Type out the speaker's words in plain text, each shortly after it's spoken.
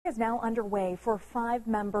is now underway for 5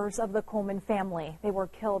 members of the Coleman family. They were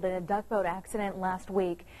killed in a duck boat accident last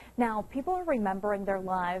week. Now, people are remembering their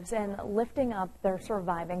lives and lifting up their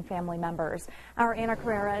surviving family members. Our Anna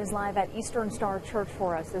Carrera is live at Eastern Star Church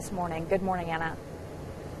for us this morning. Good morning, Anna.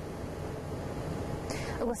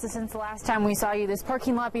 Alyssa, since the last time we saw you, this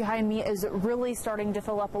parking lot behind me is really starting to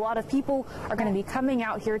fill up. A lot of people are going to be coming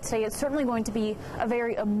out here today. It's certainly going to be a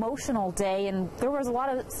very emotional day, and there was a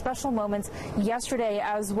lot of special moments yesterday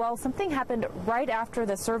as well. Something happened right after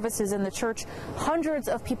the services in the church. Hundreds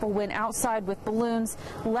of people went outside with balloons,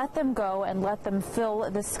 let them go, and let them fill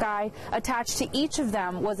the sky. Attached to each of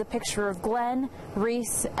them was a picture of Glenn,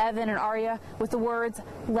 Reese, Evan, and Aria with the words,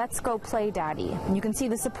 "Let's go play, Daddy." And you can see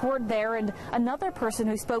the support there, and another person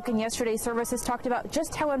who spoke in yesterday's services talked about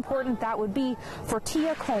just how important that would be for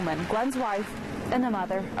Tia Coleman, Glenn's wife, and the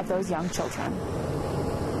mother of those young children.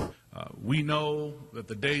 We know that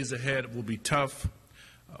the days ahead will be tough.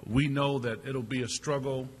 We know that it'll be a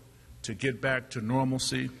struggle to get back to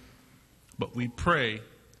normalcy, but we pray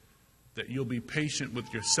that you'll be patient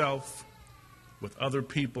with yourself, with other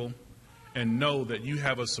people, and know that you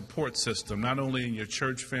have a support system, not only in your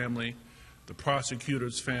church family, the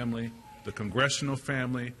prosecutor's family, the congressional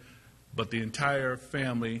family, but the entire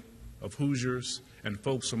family of Hoosiers and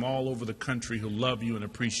folks from all over the country who love you and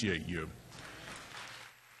appreciate you.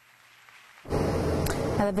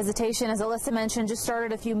 Now, the visitation, as Alyssa mentioned, just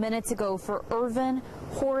started a few minutes ago for Irvin,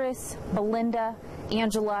 Horace, Belinda,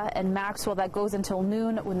 Angela, and Maxwell. That goes until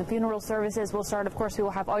noon when the funeral services will start. Of course, we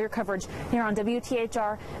will have all your coverage here on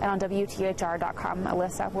WTHR and on WTHR.com.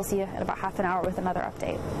 Alyssa, we'll see you in about half an hour with another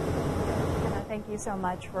update. Thank you so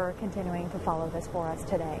much for continuing to follow this for us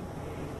today.